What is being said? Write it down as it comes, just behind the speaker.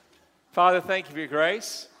Father, thank you for your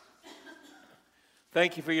grace.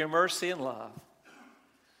 Thank you for your mercy and love.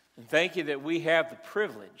 And thank you that we have the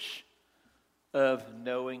privilege of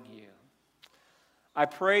knowing you. I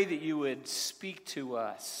pray that you would speak to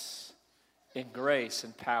us in grace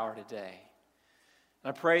and power today.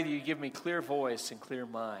 And I pray that you give me clear voice and clear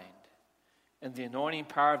mind and the anointing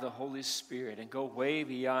power of the Holy Spirit and go way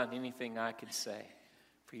beyond anything I could say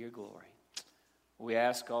for your glory. We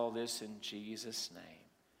ask all this in Jesus' name.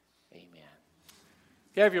 Amen.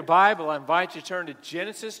 If you have your Bible, I invite you to turn to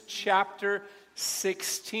Genesis chapter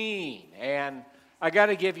 16. And I got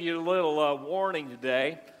to give you a little warning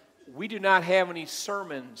today. We do not have any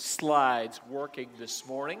sermon slides working this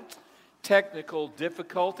morning. Technical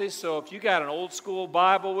difficulties. So if you got an old school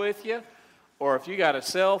Bible with you, or if you got a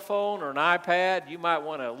cell phone or an iPad, you might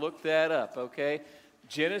want to look that up, okay?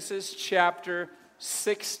 Genesis chapter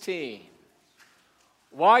 16.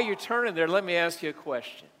 While you're turning there, let me ask you a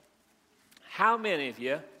question. How many of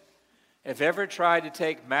you have ever tried to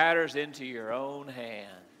take matters into your own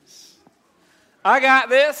hands? I got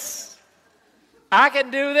this. I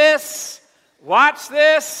can do this. Watch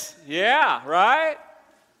this. Yeah, right?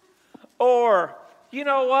 Or, you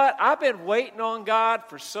know what? I've been waiting on God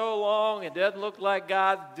for so long. It doesn't look like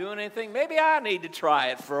God's doing anything. Maybe I need to try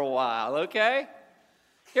it for a while, okay?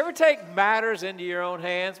 You ever take matters into your own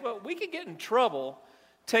hands? Well, we can get in trouble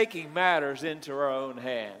taking matters into our own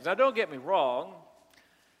hands. Now, don't get me wrong.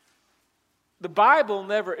 The Bible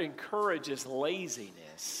never encourages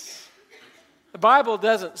laziness. The Bible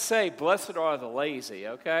doesn't say, blessed are the lazy,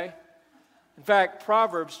 okay? In fact,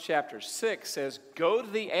 Proverbs chapter 6 says, go to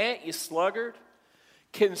the ant, you sluggard.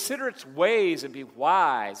 Consider its ways and be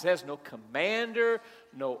wise. It has no commander,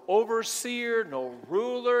 no overseer, no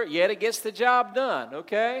ruler, yet it gets the job done,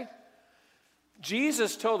 okay?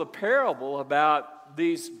 Jesus told a parable about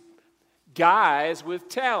these guys with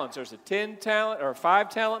talents. There's a 10-talent or a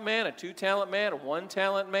 5-talent man, a 2-talent man, a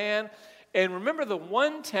 1-talent man. And remember the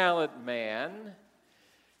 1-talent man,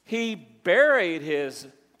 he buried his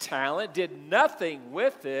talent, did nothing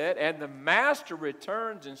with it, and the master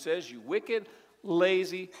returns and says, you wicked,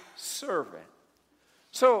 lazy servant.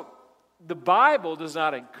 So the Bible does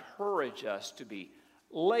not encourage us to be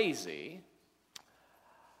lazy.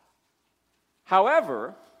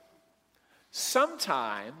 However,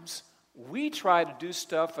 sometimes we try to do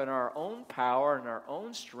stuff in our own power and our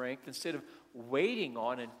own strength instead of waiting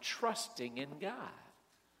on and trusting in God.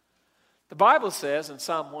 The Bible says in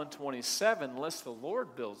Psalm 127, unless the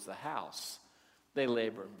Lord builds the house, they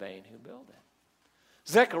labor in vain who build it.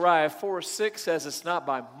 Zechariah 4:6 says it's not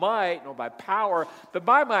by might nor by power, but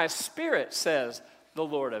by my spirit, says the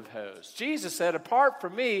Lord of hosts. Jesus said, apart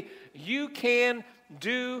from me, you can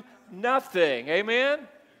do nothing. Amen?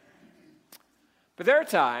 But there are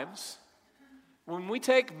times when we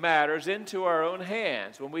take matters into our own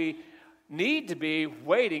hands, when we need to be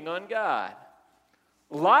waiting on God.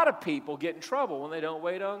 A lot of people get in trouble when they don't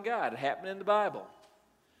wait on God. It happened in the Bible.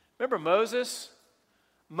 Remember Moses?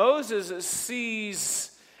 Moses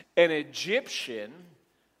sees an Egyptian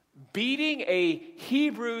beating a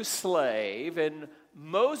Hebrew slave, and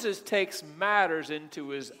Moses takes matters into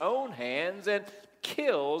his own hands and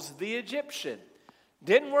kills the Egyptian.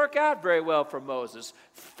 Didn't work out very well for Moses.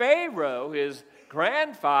 Pharaoh, his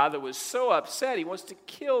grandfather, was so upset he wants to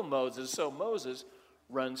kill Moses, so Moses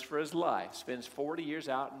runs for his life, spends 40 years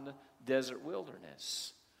out in the desert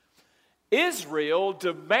wilderness. Israel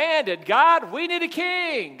demanded, God, we need a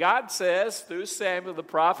king. God says through Samuel the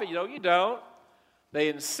prophet, you don't. They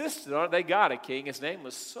insisted on it. They got a king. His name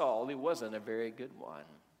was Saul. He wasn't a very good one.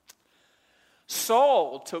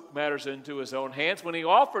 Saul took matters into his own hands when he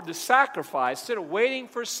offered the sacrifice instead of waiting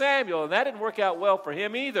for Samuel, and that didn't work out well for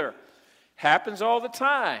him either. Happens all the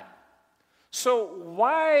time. So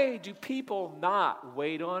why do people not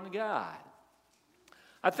wait on God?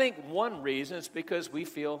 I think one reason is because we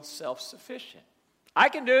feel self-sufficient. I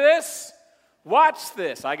can do this. Watch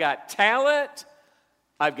this. I got talent.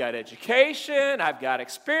 I've got education. I've got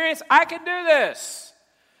experience. I can do this.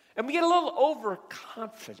 And we get a little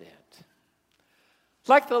overconfident.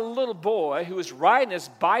 Like the little boy who was riding his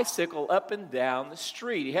bicycle up and down the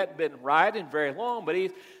street. He hadn't been riding very long, but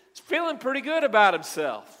he's feeling pretty good about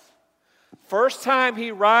himself. First time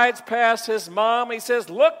he rides past his mom, he says,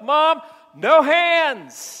 look, Mom, no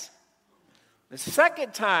hands. The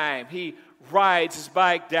second time he rides his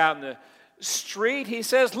bike down the street, he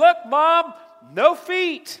says, look, Mom, no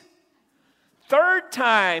feet. Third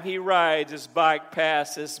time he rides his bike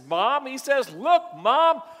past his mom, he says, look,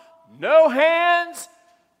 Mom, no hands,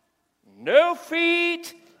 no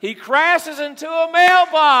feet. He crashes into a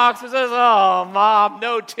mailbox and says, oh, Mom,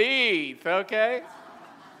 no teeth, okay?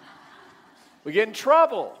 We get in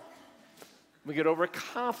trouble. We get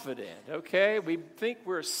overconfident, okay? We think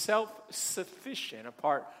we're self-sufficient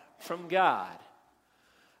apart from God.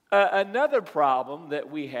 Another problem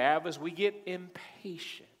that we have is we get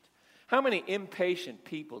impatient. How many impatient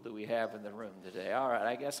people do we have in the room today? All right,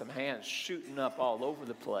 I got some hands shooting up all over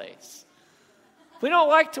the place. We don't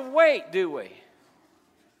like to wait, do we?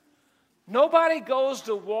 Nobody goes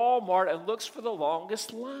to Walmart and looks for the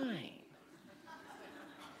longest line.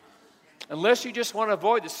 Unless you just want to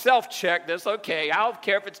avoid the self-check, that's okay. I don't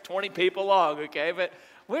care if it's 20 people long, okay? But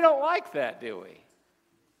we don't like that, do we?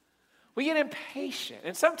 We get impatient,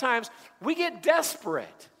 and sometimes we get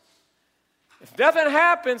desperate. If nothing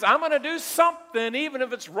happens, I'm going to do something even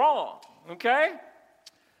if it's wrong, okay?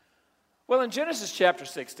 Well, in Genesis chapter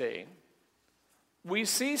 16, we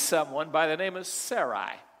see someone by the name of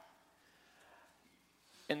Sarai.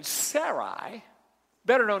 And Sarai,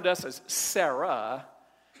 better known to us as Sarah,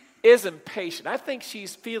 is impatient. I think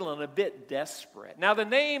she's feeling a bit desperate. Now, the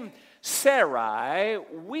name Sarai,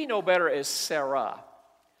 we know better as Sarah.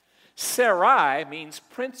 Sarai means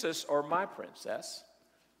princess or my princess.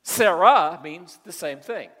 Sarah means the same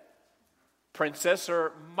thing, princess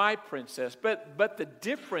or my princess. But the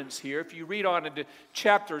difference here, if you read on into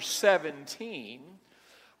chapter 17,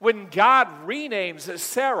 when God renames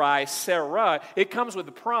Sarai Sarah, it comes with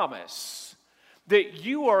a promise that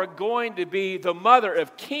you are going to be the mother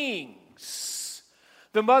of kings,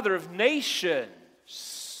 the mother of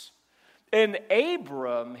nations. And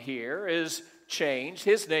Abram here is changed.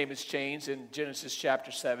 His name is changed in Genesis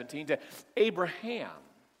chapter 17 to Abraham.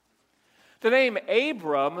 The name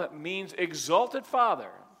Abram means exalted father.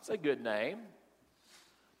 It's a good name.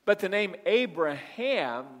 But the name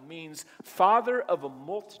Abraham means father of a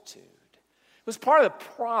multitude. It was part of the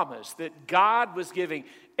promise that God was giving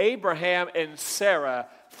Abraham and Sarah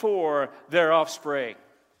for their offspring.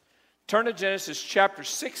 Turn to Genesis chapter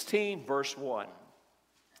 16, verse 1.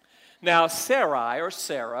 Now Sarai, or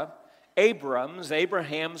Sarah,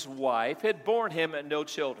 Abraham's wife, had borne him no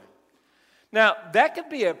children. Now, that could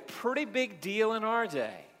be a pretty big deal in our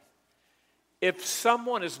day. If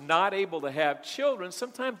someone is not able to have children,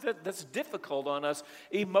 sometimes that's difficult on us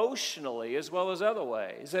emotionally as well as other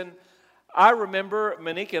ways. And I remember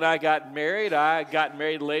Monique and I got married. I got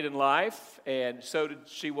married late in life, and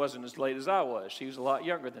she wasn't as late as I was. She was a lot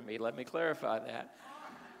younger than me, let me clarify that.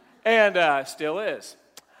 And still is.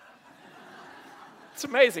 It's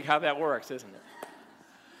amazing how that works, isn't it?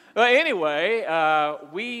 Well, anyway,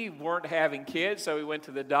 we weren't having kids, so we went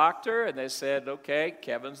to the doctor, and they said, okay,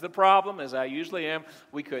 Kevin's the problem, as I usually am.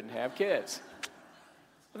 We couldn't have kids.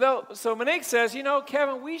 So Monique says,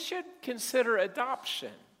 Kevin, we should consider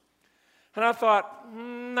adoption. And I thought,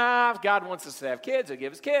 nah, if God wants us to have kids, he'll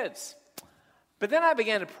give us kids. But then I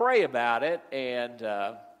began to pray about it, and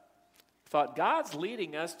thought, God's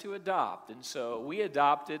leading us to adopt. And so we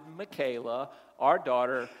adopted Michaela, our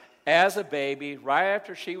daughter, as a baby, right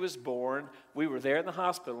after she was born. We were there in the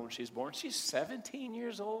hospital when she was born. She's 17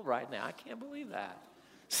 years old right now. I can't believe that.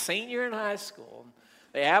 Senior in high school.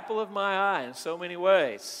 The apple of my eye in so many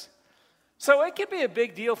ways. So it can be a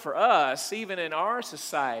big deal for us, even in our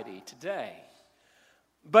society today.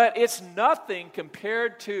 But it's nothing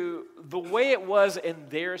compared to the way it was in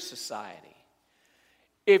their society.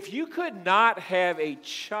 If you could not have a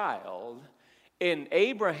child in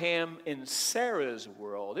Abraham and Sarah's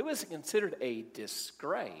world, it was considered a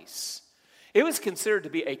disgrace. It was considered to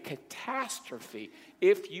be a catastrophe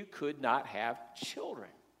if you could not have children.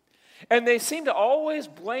 And they seemed to always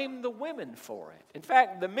blame the women for it. In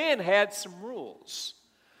fact, the men had some rules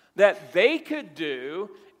that they could do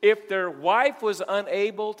if their wife was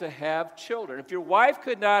unable to have children. If your wife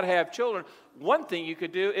could not have children, one thing you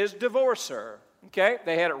could do is divorce her. Okay,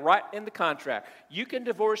 they had it right in the contract. You can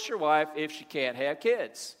divorce your wife if she can't have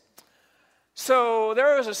kids. So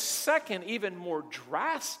there was a second, even more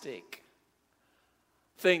drastic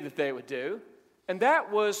thing that they would do, and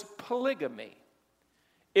that was polygamy.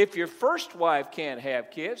 If your first wife can't have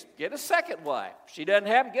kids, get a second wife. If she doesn't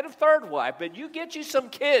have them, get a third wife. But you get you some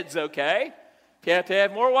kids, okay? If you have to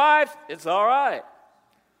have more wives, it's all right.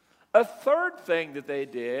 A third thing that they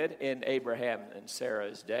did in Abraham and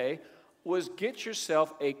Sarah's day was get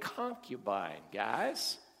yourself a concubine,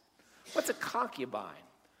 guys. What's a concubine?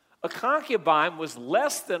 A concubine was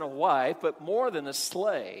less than a wife, but more than a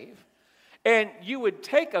slave. And you would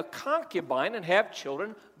take a concubine and have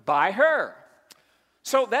children by her.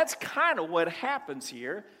 So that's kind of what happens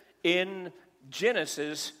here in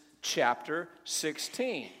Genesis chapter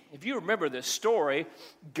 16. If you remember this story,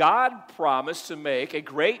 God promised to make a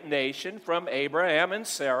great nation from Abraham and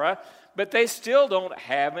Sarah, but they still don't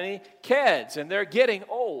have any kids, and they're getting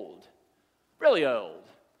old. really old,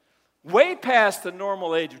 way past the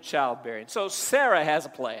normal age of childbearing. So Sarah has a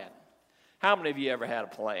plan. How many of you ever had a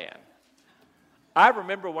plan? I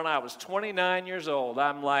remember when I was 29 years old,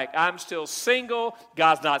 I'm like, I'm still single.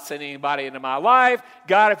 God's not sending anybody into my life.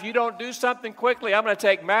 God, if you don't do something quickly, I'm going to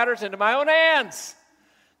take matters into my own hands.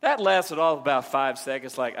 That lasted all about 5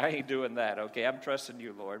 seconds, like, I ain't doing that, okay? I'm trusting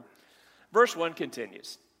you, Lord. Verse 1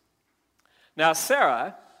 continues. Now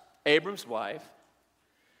Sarah, Abram's wife,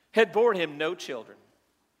 had borne him no children.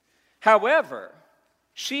 However,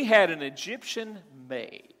 she had an Egyptian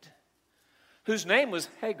maid whose name was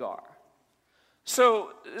Hagar.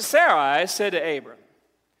 So Sarai said to Abram,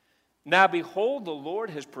 now behold, the Lord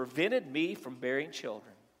has prevented me from bearing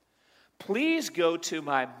children. Please go to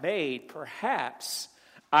my maid, perhaps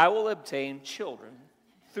I will obtain children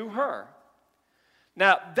through her.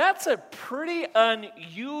 Now, that's a pretty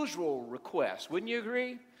unusual request, wouldn't you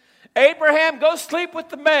agree? Abraham, go sleep with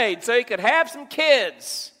the maid so you could have some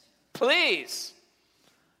kids. Please.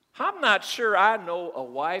 I'm not sure I know a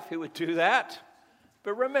wife who would do that.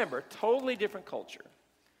 But remember, totally different culture.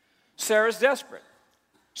 Sarah's desperate.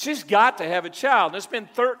 She's got to have a child. And it's been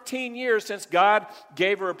 13 years since God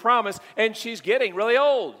gave her a promise, and she's getting really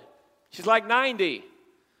old. She's like 90.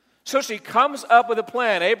 So she comes up with a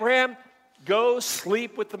plan. Abraham, go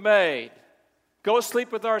sleep with the maid. Go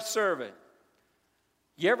sleep with our servant.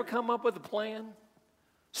 You ever come up with a plan?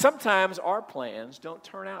 Sometimes our plans don't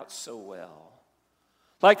turn out so well.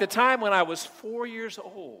 Like the time when I was 4 years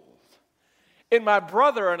old, and my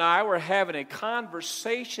brother and I were having a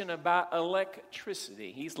conversation about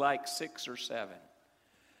electricity. He's like 6 or 7.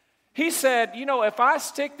 He said, you know, if I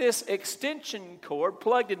stick this extension cord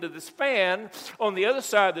plugged into this fan on the other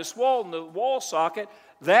side of this wall in the wall socket,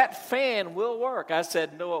 that fan will work. I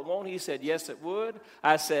said, no, it won't. He said, yes, it would.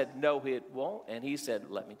 I said, no, it won't. And he said,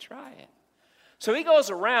 let me try it. So he goes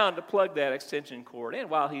around to plug that extension cord in.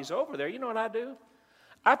 While he's over there, you know what I do?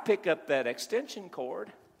 I pick up that extension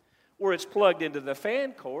cord where it's plugged into the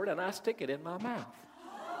fan cord, and I stick it in my mouth.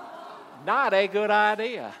 Not a good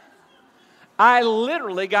idea. I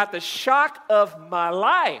literally got the shock of my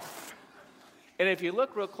life. And if you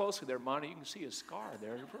look real closely there, Monty, you can see a scar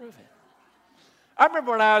there to prove it. I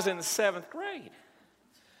remember when I was in the 7th grade,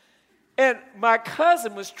 and my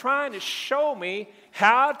cousin was trying to show me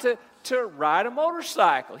how to ride a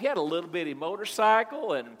motorcycle. He had a little bitty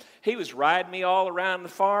motorcycle, and he was riding me all around the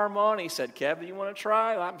farm on. He said, Kevin, you want to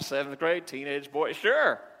try? I'm a 7th grade teenage boy.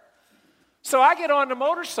 Sure. So I get on the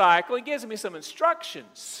motorcycle. He gives me some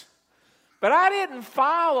instructions. But I didn't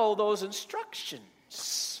follow those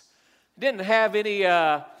instructions. Didn't have any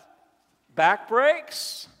back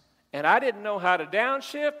brakes, and I didn't know how to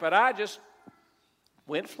downshift, but I just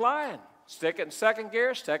went flying. Stick it in 2nd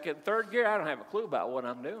gear, stick it in 3rd gear. I don't have a clue about what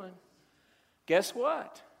I'm doing. Guess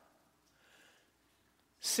what?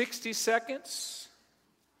 60 seconds,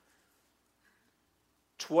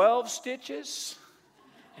 12 stitches,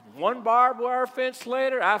 and 1 barbed wire fence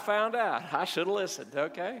later, I found out. I should have listened,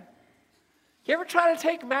 okay? You ever try to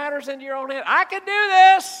take matters into your own hand? I can do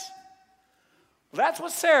this. Well, that's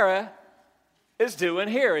what Sarah is doing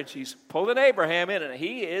here, and she's pulling Abraham in, and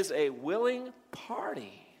he is a willing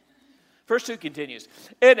party. Verse 2 continues,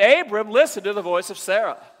 and Abram listened to the voice of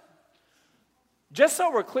Sarah. Just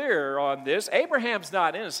so we're clear on this, Abraham's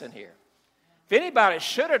not innocent here. If anybody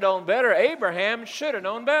should have known better, Abraham should have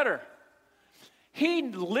known better. He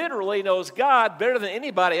literally knows God better than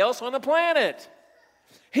anybody else on the planet.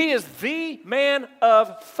 He is the man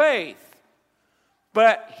of faith.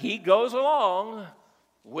 But he goes along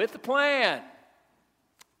with the plan.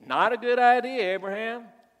 Not a good idea, Abraham.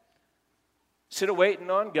 Instead of waiting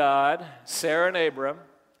on God, Sarah and Abram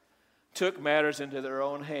took matters into their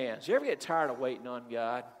own hands. You ever get tired of waiting on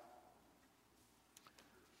God?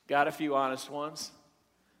 Got a few honest ones?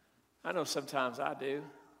 I know sometimes I do.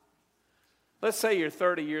 Let's say you're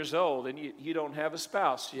 30 years old and you don't have a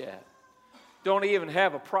spouse yet. Don't even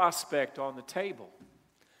have a prospect on the table.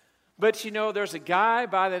 But you know, there's a guy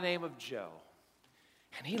by the name of Joe,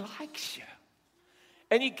 and he likes you.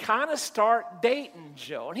 And you kind of start dating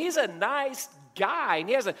Joe. And he's a nice guy, and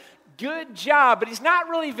he has a good job, but he's not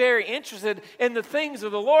really very interested in the things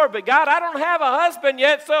of the Lord. But God, I don't have a husband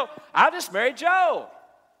yet, so I'll just marry Joe.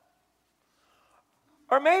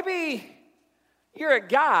 Or maybe you're a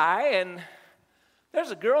guy, and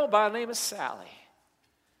there's a girl by the name of Sally.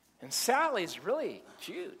 And Sally's really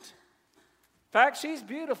cute. In fact, she's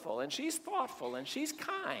beautiful, and she's thoughtful, and she's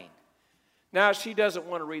kind. Now, she doesn't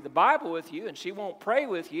want to read the Bible with you, and she won't pray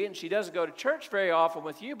with you, and she doesn't go to church very often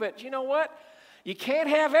with you, but you know what? You can't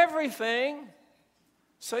have everything,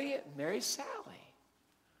 so you marry Sally.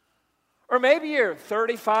 Or maybe you're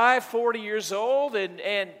 35, 40 years old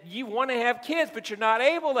and you want to have kids, but you're not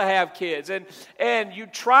able to have kids. And you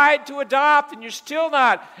tried to adopt and you're still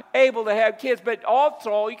not able to have kids. But that's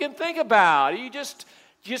all you can think about. You just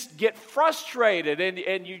get frustrated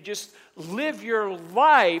and you just live your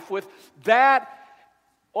life with that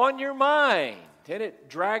on your mind. And it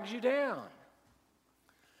drags you down.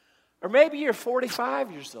 Or maybe you're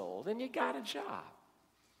 45 years old and you got a job.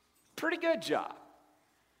 Pretty good job.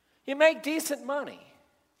 You make decent money,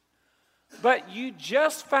 but you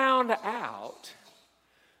just found out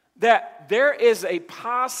that there is a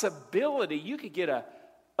possibility you could get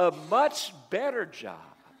a much better job.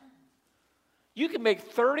 You can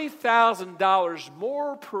make $30,000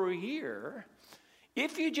 more per year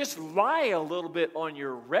if you just lie a little bit on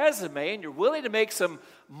your resume and you're willing to make some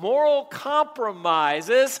moral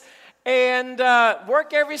compromises and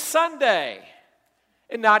work every Sunday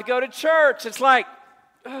and not go to church. It's like,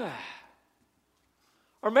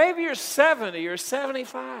 or maybe you're 70 or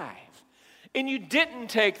 75 and you didn't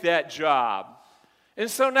take that job. And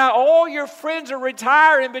so now all your friends are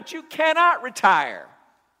retiring, but you cannot retire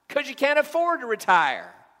because you can't afford to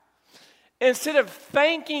retire. Instead of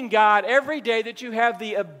thanking God every day that you have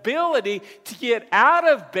the ability to get out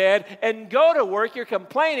of bed and go to work, you're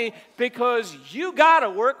complaining because you got to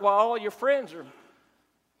work while all your friends are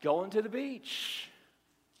going to the beach.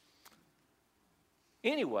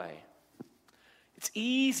 Anyway, it's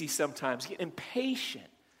easy sometimes to get impatient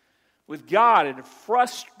with God and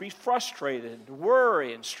be frustrated and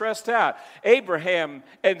worry and stressed out. Abraham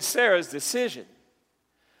and Sarah's decision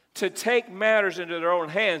to take matters into their own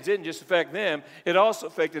hands didn't just affect them, it also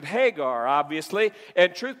affected Hagar, obviously,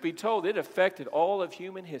 and truth be told, it affected all of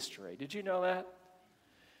human history. Did you know that?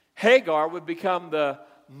 Hagar would become the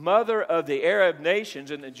mother of the Arab nations,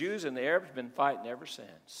 and the Jews and the Arabs have been fighting ever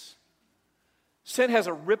since. Sin has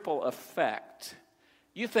a ripple effect.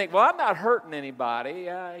 You think, well, I'm not hurting anybody.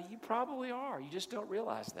 You probably are. You just don't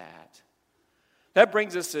realize that. That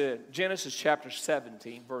brings us to Genesis chapter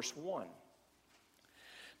 17, verse 1.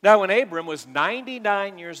 Now, when Abram was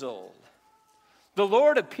 99 years old, the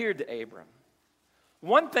Lord appeared to Abram.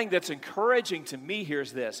 One thing that's encouraging to me here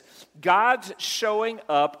is this. God's showing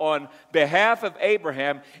up on behalf of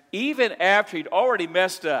Abraham even after he'd already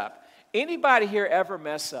messed up. Anybody here ever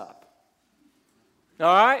mess up? All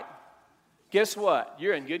right? Guess what?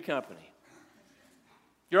 You're in good company.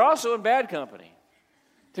 You're also in bad company.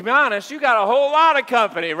 To be honest, you got a whole lot of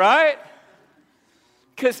company, right?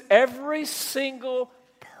 Because every single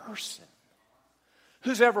person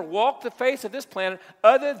who's ever walked the face of this planet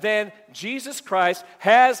other than Jesus Christ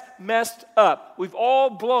has messed up. We've all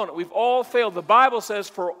blown it. We've all failed. The Bible says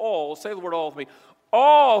for all, say the word all with me,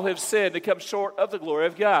 all have sinned and come short of the glory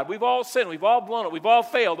of God. We've all sinned. We've all blown it. We've all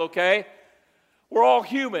failed, okay? We're all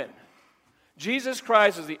human. Jesus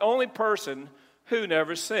Christ is the only person who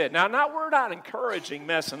never sinned. Now, we're not encouraging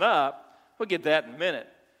messing up. We'll get that in a minute.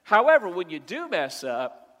 However, when you do mess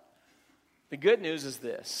up, the good news is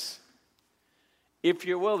this. If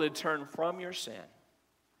you're willing to turn from your sin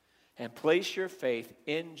and place your faith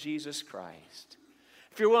in Jesus Christ,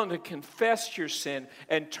 if you're willing to confess your sin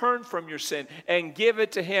and turn from your sin and give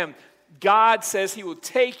it to Him, God says He will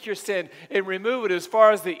take your sin and remove it as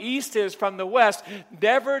far as the east is from the west,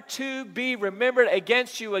 never to be remembered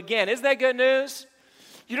against you again. Isn't that good news?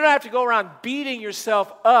 You don't have to go around beating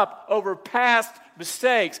yourself up over past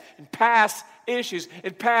mistakes and past issues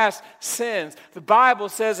and past sins. The Bible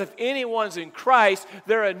says if anyone's in Christ,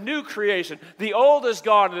 they're a new creation. The old is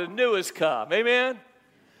gone and the new has come. Amen?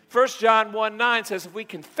 1 John 1:9 says if we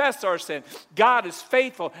confess our sin, God is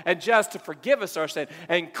faithful and just to forgive us our sin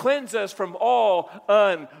and cleanse us from all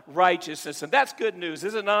unrighteousness. And that's good news,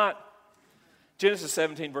 is it not? Genesis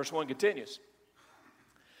 17 verse 1 continues.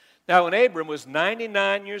 Now when Abram was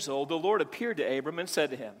 99 years old, the Lord appeared to Abram and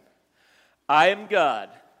said to him, I am God,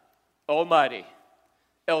 Almighty,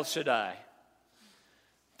 El Shaddai.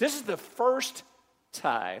 This is the first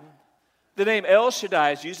time the name El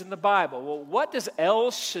Shaddai is used in the Bible. Well, what does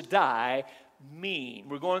El Shaddai mean?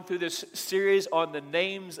 We're going through this series on the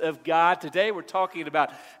names of God. Today we're talking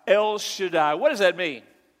about El Shaddai. What does that mean?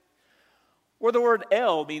 Well, the word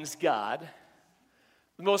El means God.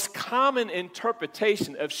 The most common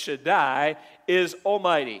interpretation of Shaddai is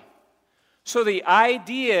Almighty. So the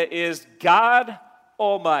idea is God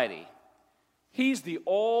Almighty. He's the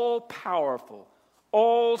all-powerful,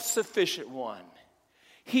 all-sufficient one.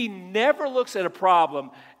 He never looks at a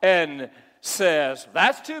problem and says,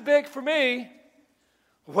 that's too big for me.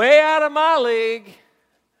 Way out of my league.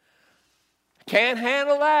 Can't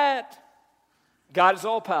handle that. God is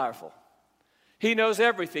all-powerful. He knows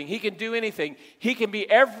everything. He can do anything. He can be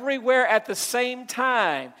everywhere at the same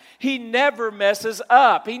time. He never messes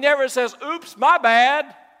up. He never says, oops, my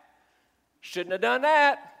bad. Shouldn't have done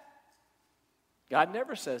that. God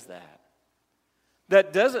never says that.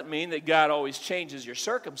 That doesn't mean that God always changes your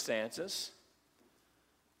circumstances.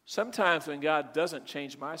 Sometimes when God doesn't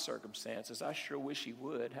change my circumstances, I sure wish He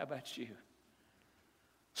would. How about you?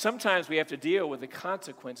 Sometimes we have to deal with the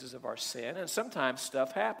consequences of our sin, and sometimes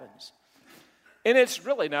stuff happens. And it's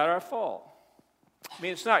really not our fault. I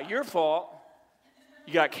mean, it's not your fault.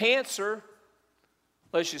 You got cancer.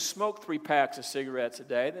 Unless you smoke 3 packs of cigarettes a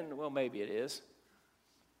day, then, well, maybe it is.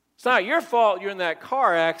 It's not your fault you're in that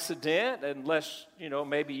car accident, unless,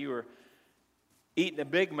 maybe you were eating a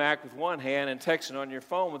Big Mac with one hand and texting on your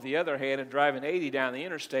phone with the other hand and driving 80 down the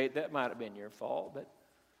interstate. That might have been your fault. But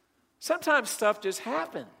sometimes stuff just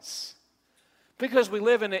happens because we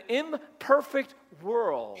live in an imperfect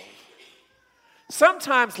world.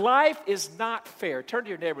 Sometimes life is not fair. Turn to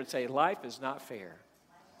your neighbor and say, life is not fair.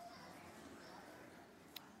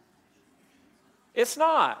 It's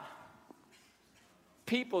not.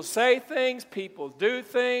 People say things, people do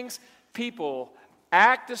things, people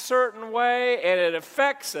act a certain way, and it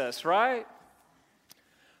affects us, right?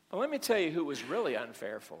 But let me tell you who it was really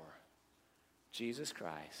unfair for. Jesus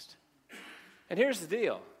Christ. And here's the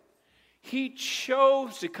deal. He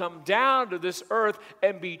chose to come down to this earth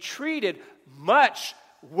and be treated much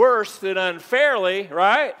worse than unfairly,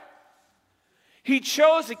 right? He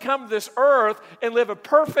chose to come to this earth and live a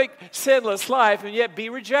perfect, sinless life and yet be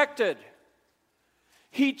rejected.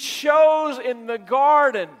 He chose in the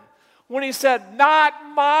garden when He said, not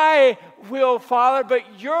my will, Father,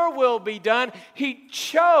 but your will be done. He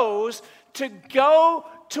chose to go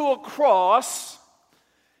to a cross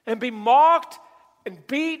and be mocked and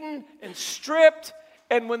beaten and stripped.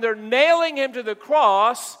 And when they're nailing Him to the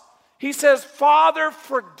cross, He says, Father,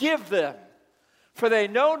 forgive them, for they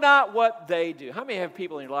know not what they do. How many have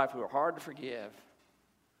people in your life who are hard to forgive?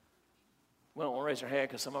 We don't want to raise their hand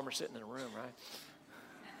because some of them are sitting in a room, right?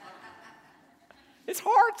 It's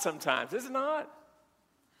hard sometimes, is it not?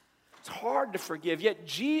 It's hard to forgive, yet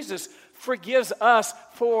Jesus forgives us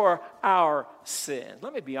for our sins.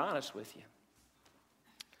 Let me be honest with you.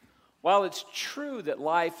 While it's true that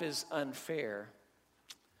life is unfair,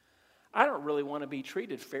 I don't really want to be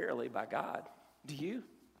treated fairly by God. Do you?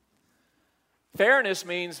 Fairness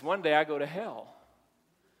means one day I go to hell.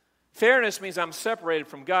 Fairness means I'm separated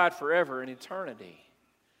from God forever in eternity.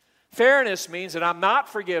 Fairness means that I'm not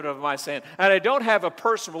forgiven of my sin and I don't have a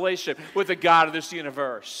personal relationship with the God of this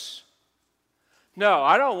universe. No,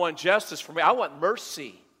 I don't want justice for me. I want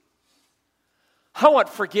mercy. I want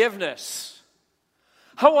forgiveness.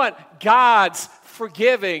 I want God's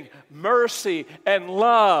forgiving mercy and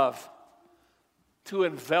love to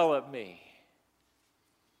envelop me.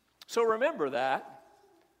 So remember that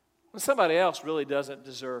when somebody else really doesn't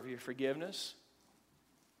deserve your forgiveness,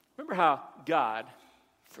 remember how God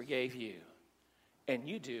forgave you, and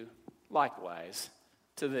you do likewise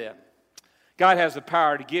to them. God has the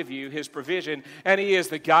power to give you His provision, and He is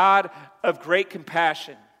the God of great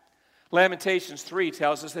compassion. Lamentations 3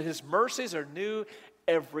 tells us that His mercies are new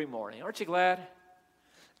every morning. Aren't you glad?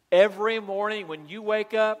 Every morning when you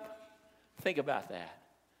wake up, think about that.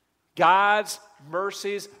 God's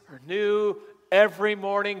mercies are new every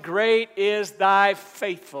morning. Great is thy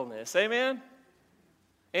faithfulness. Amen?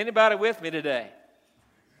 Anybody with me today?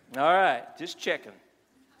 All right, just checking.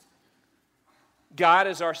 God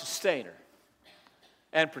is our sustainer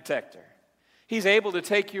and protector. He's able to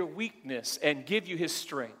take your weakness and give you His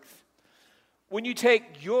strength. When you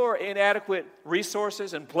take your inadequate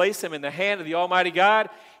resources and place them in the hand of the Almighty God,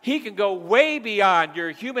 He can go way beyond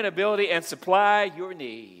your human ability and supply your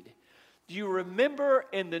need. Do you remember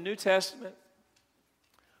in the New Testament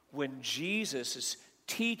when Jesus is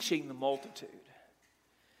teaching the multitude?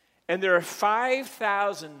 And there are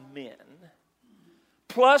 5,000 men,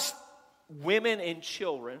 plus women and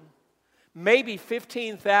children, maybe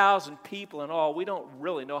 15,000 people in all. We don't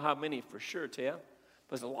really know how many for sure, Tim,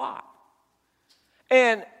 but it's a lot.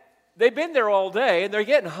 And they've been there all day, and they're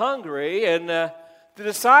getting hungry, and the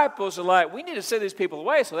disciples are like, we need to send these people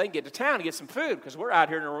away so they can get to town and get some food because we're out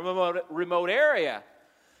here in a remote area.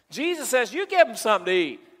 Jesus says, you give them something to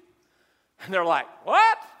eat. And they're like,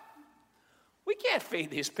 what? We can't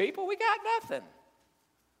feed these people. We got nothing.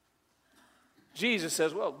 Jesus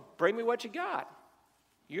says, well, bring me what you got.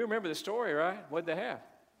 You remember the story, right? What'd they have?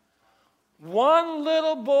 One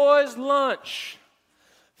little boy's lunch.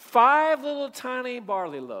 5 little tiny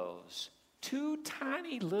barley loaves. 2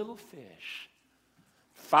 tiny little fish.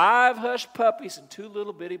 5 hush puppies and 2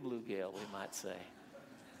 little bitty bluegill, we might say.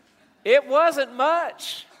 It wasn't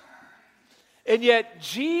much. And yet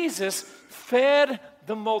Jesus fed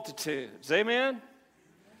the multitudes. Amen?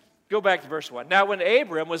 Go back to verse 1. Now when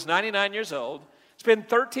Abram was 99 years old, it's been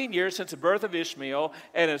 13 years since the birth of Ishmael,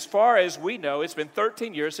 and as far as we know, it's been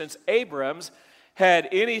 13 years since Abram's had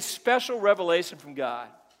any special revelation from God.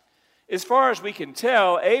 As far as we can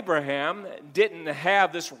tell, Abraham didn't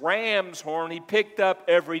have this ram's horn he picked up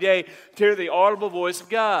every day to hear the audible voice of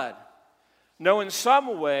God. No, in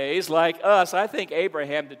some ways, like us, I think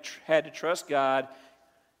Abraham had to trust God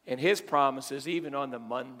and His promises even on the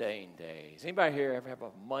mundane days. Anybody here ever have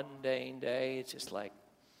a mundane day? It's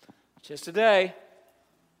just a day.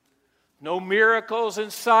 No miracles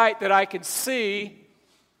in sight that I can see.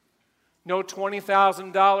 No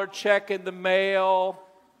 $20,000 check in the mail.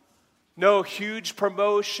 No huge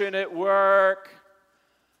promotion at work.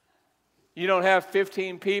 You don't have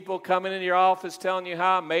 15 people coming into your office telling you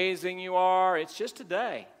how amazing you are. It's just a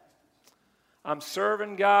day. I'm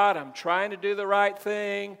serving God. I'm trying to do the right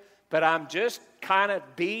thing. But I'm just kind of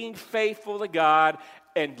being faithful to God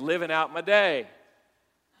and living out my day.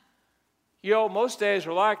 You know, most days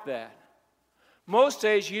are like that. Most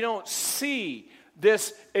days you don't see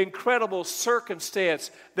this incredible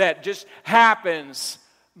circumstance that just happens.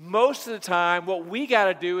 Most of the time, what we got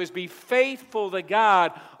to do is be faithful to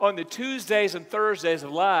God on the Tuesdays and Thursdays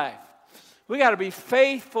of life. We got to be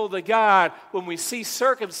faithful to God when we see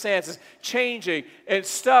circumstances changing and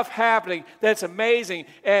stuff happening that's amazing.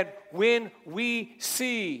 And when we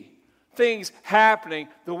see things happening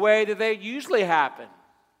the way that they usually happen.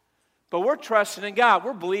 But we're trusting in God.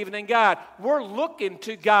 We're believing in God. We're looking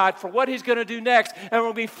to God for what He's going to do next. And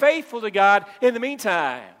we'll be faithful to God in the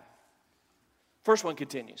meantime. First one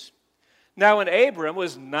continues. Now when Abram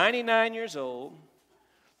was 99 years old,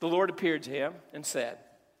 the Lord appeared to him and said,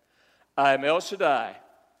 I am El Shaddai,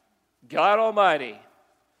 God Almighty.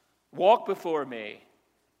 Walk before me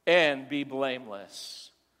and be blameless.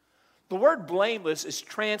 The word blameless is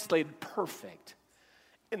translated perfect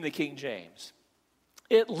in the King James.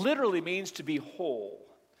 It literally means to be whole.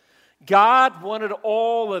 God wanted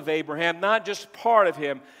all of Abraham, not just part of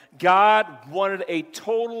him. God wanted a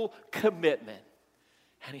total commitment.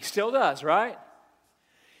 And He still does, right?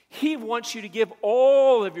 He wants you to give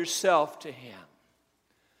all of yourself to Him.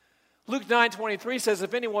 Luke 9:23 says,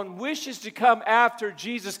 if anyone wishes to come after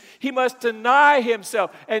Jesus, he must deny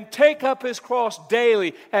himself and take up his cross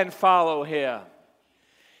daily and follow Him.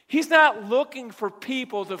 He's not looking for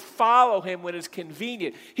people to follow Him when it's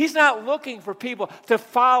convenient. He's not looking for people to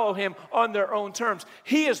follow Him on their own terms.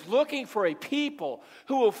 He is looking for a people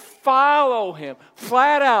who will follow Him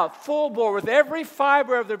flat out, full bore, with every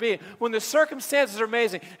fiber of their being, when the circumstances are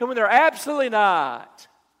amazing and when they're absolutely not.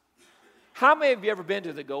 How many of you ever been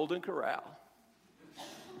to the Golden Corral?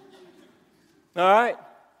 All right?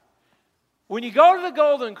 When you go to the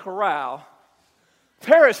Golden Corral,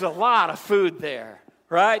 there is a lot of food there.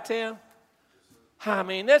 Right, Tim? I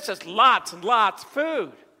mean, there's just lots and lots of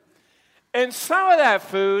food. And some of that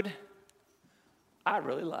food, I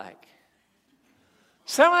really like.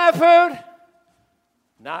 Some of that food,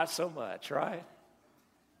 not so much, right?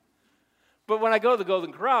 But when I go to the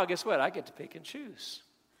Golden Corral, guess what? I get to pick and choose.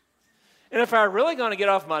 And if I'm really going to get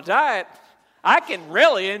off my diet, I can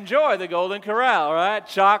really enjoy the Golden Corral, right?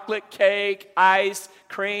 Chocolate cake, ice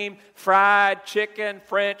cream, fried chicken,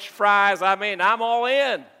 French fries. I mean, I'm all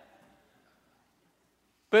in.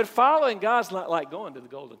 But following God's not like going to the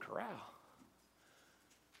Golden Corral.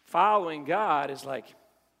 Following God is like,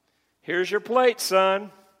 here's your plate,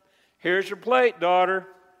 son. Here's your plate, daughter.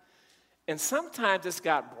 And sometimes it's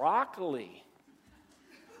got broccoli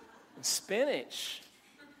and spinach,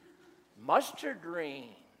 mustard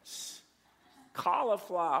greens,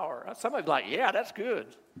 cauliflower. Somebody's like, yeah, that's good.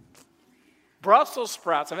 Brussels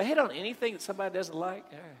sprouts. Have I hit on anything that somebody doesn't like?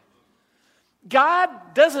 Yeah. God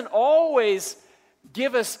doesn't always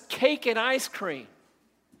give us cake and ice cream.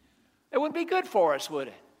 It wouldn't be good for us, would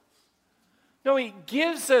it? No, He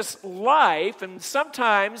gives us life, and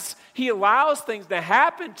sometimes He allows things to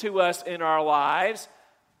happen to us in our lives,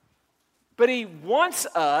 but He wants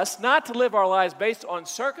us not to live our lives based on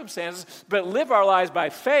circumstances, but live our lives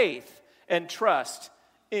by faith and trust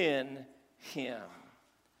in Him.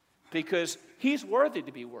 Because He's worthy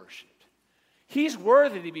to be worshiped. He's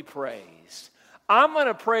worthy to be praised. I'm going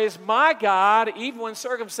to praise my God even when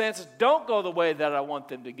circumstances don't go the way that I want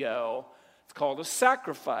them to go. It's called a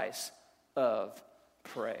sacrifice of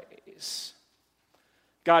praise.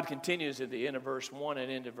 God continues at the end of verse 1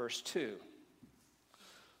 and into verse 2.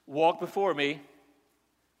 Walk before me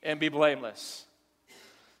and be blameless,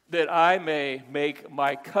 that I may make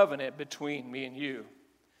my covenant between me and you,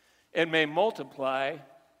 and may multiply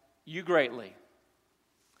you greatly.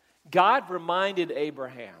 God reminded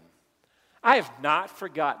Abraham, I have not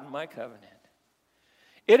forgotten my covenant.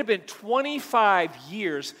 It had been 25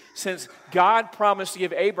 years since God promised to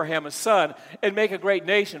give Abraham a son and make a great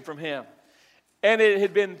nation from him. And it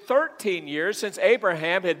had been 13 years since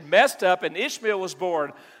Abraham had messed up and Ishmael was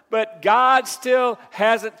born. But God still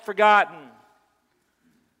hasn't forgotten.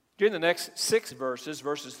 During the next 6 verses,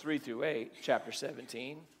 verses 3 through 8, chapter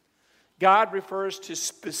 17, God refers to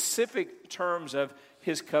specific terms of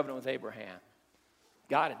his covenant with Abraham.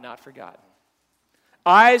 God had not forgotten.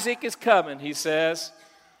 Isaac is coming, he says.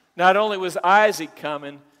 Not only was Isaac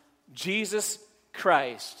coming, Jesus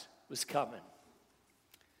Christ was coming.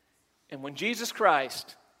 And when Jesus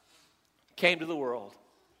Christ came to the world,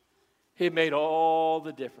 he made all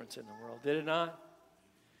the difference in the world, did it not?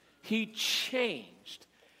 He changed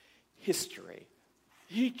history.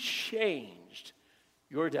 He changed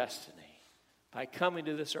your destiny by coming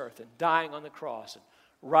to this earth and dying on the cross and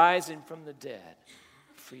rising from the dead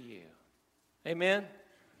for you. Amen?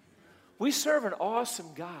 We serve an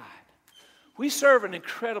awesome God. We serve an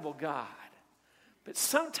incredible God. But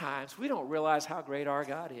sometimes we don't realize how great our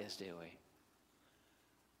God is, do we?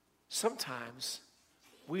 Sometimes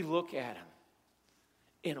we look at him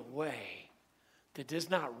in a way that does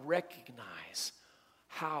not recognize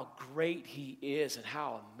how great he is and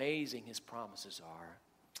how amazing his promises are.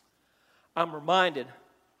 I'm reminded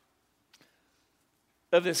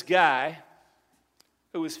of this guy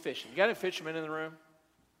who was fishing. You got any fishermen in the room?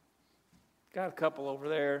 Got a couple over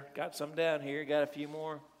there. Got some down here. Got a few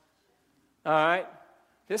more. All right.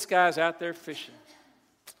 This guy's out there fishing.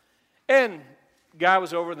 And guy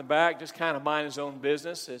was over in the back just kind of minding his own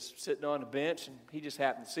business, sitting on a bench, and he just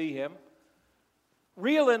happened to see him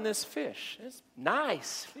reeling this fish. It's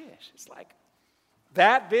nice fish. It's like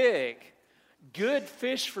that big. Good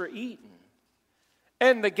fish for eating.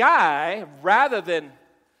 And the guy, rather than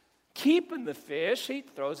keeping the fish, he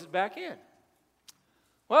throws it back in.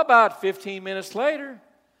 Well, about 15 minutes later,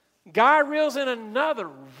 guy reels in another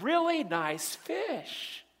really nice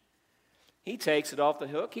fish. He takes it off the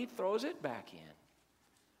hook. He throws it back in.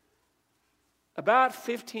 About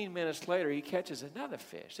 15 minutes later, he catches another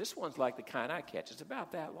fish. This one's like the kind I catch. It's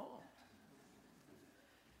about that long.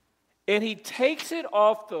 And he takes it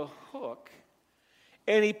off the hook,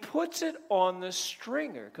 and he puts it on the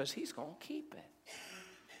stringer because he's going to keep it.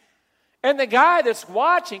 And the guy that's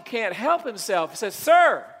watching can't help himself. He says,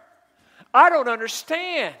 "Sir, I don't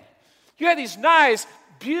understand. You had these nice,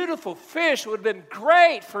 beautiful fish that would have been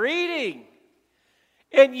great for eating.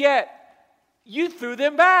 And yet, you threw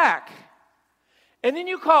them back. And then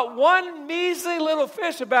you caught one measly little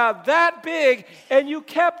fish about that big, and you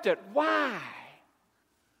kept it. Why?"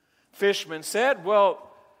 Fisherman said,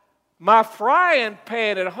 "Well, my frying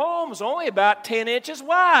pan at home is only about 10 inches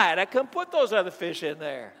wide. I couldn't put those other fish in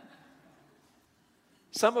there."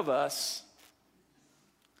 Some of us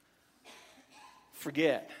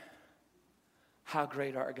forget how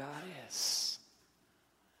great our God is.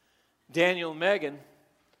 Daniel and Megan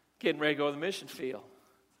getting ready to go to the mission field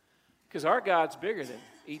because our God's bigger than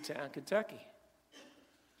E-Town, Kentucky.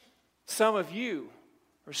 Some of you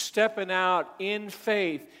are stepping out in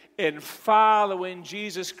faith and following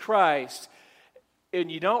Jesus Christ,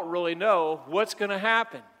 and you don't really know what's going to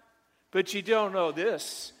happen. But you don't know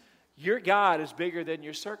this. Your God is bigger than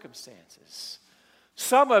your circumstances.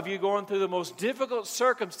 Some of you going through the most difficult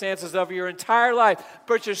circumstances of your entire life,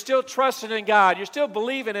 but you're still trusting in God. You're still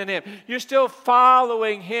believing in him. You're still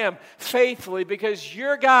following him faithfully because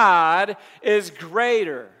your God is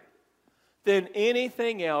greater than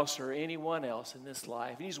anything else or anyone else in this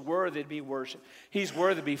life. He's worthy to be worshiped. He's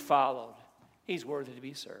worthy to be followed. He's worthy to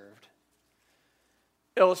be served.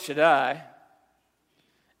 El Shaddai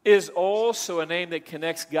is also a name that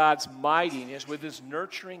connects God's mightiness with his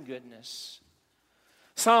nurturing goodness.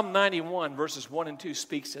 Psalm 91, verses 1 and 2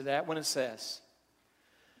 speaks to that when it says,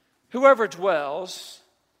 "Whoever dwells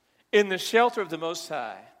in the shelter of the Most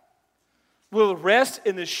High will rest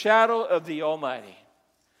in the shadow of the Almighty.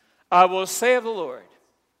 I will say of the Lord,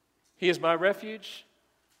 he is my refuge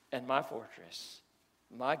and my fortress,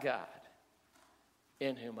 my God,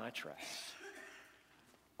 in whom I trust."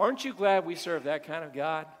 Aren't you glad we serve that kind of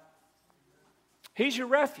God? He's your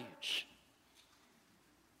refuge.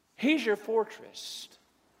 He's your fortress.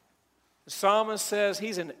 The psalmist says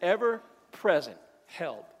he's an ever-present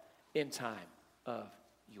help in time of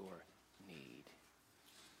your need.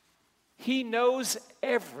 He knows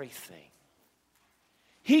everything.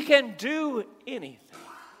 He can do anything.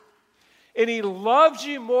 And he loves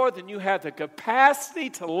you more than you have the capacity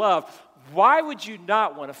to love. Why would you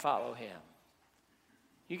not want to follow him?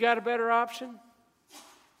 You got a better option?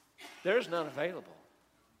 There's none available.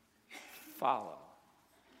 Follow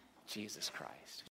Jesus Christ.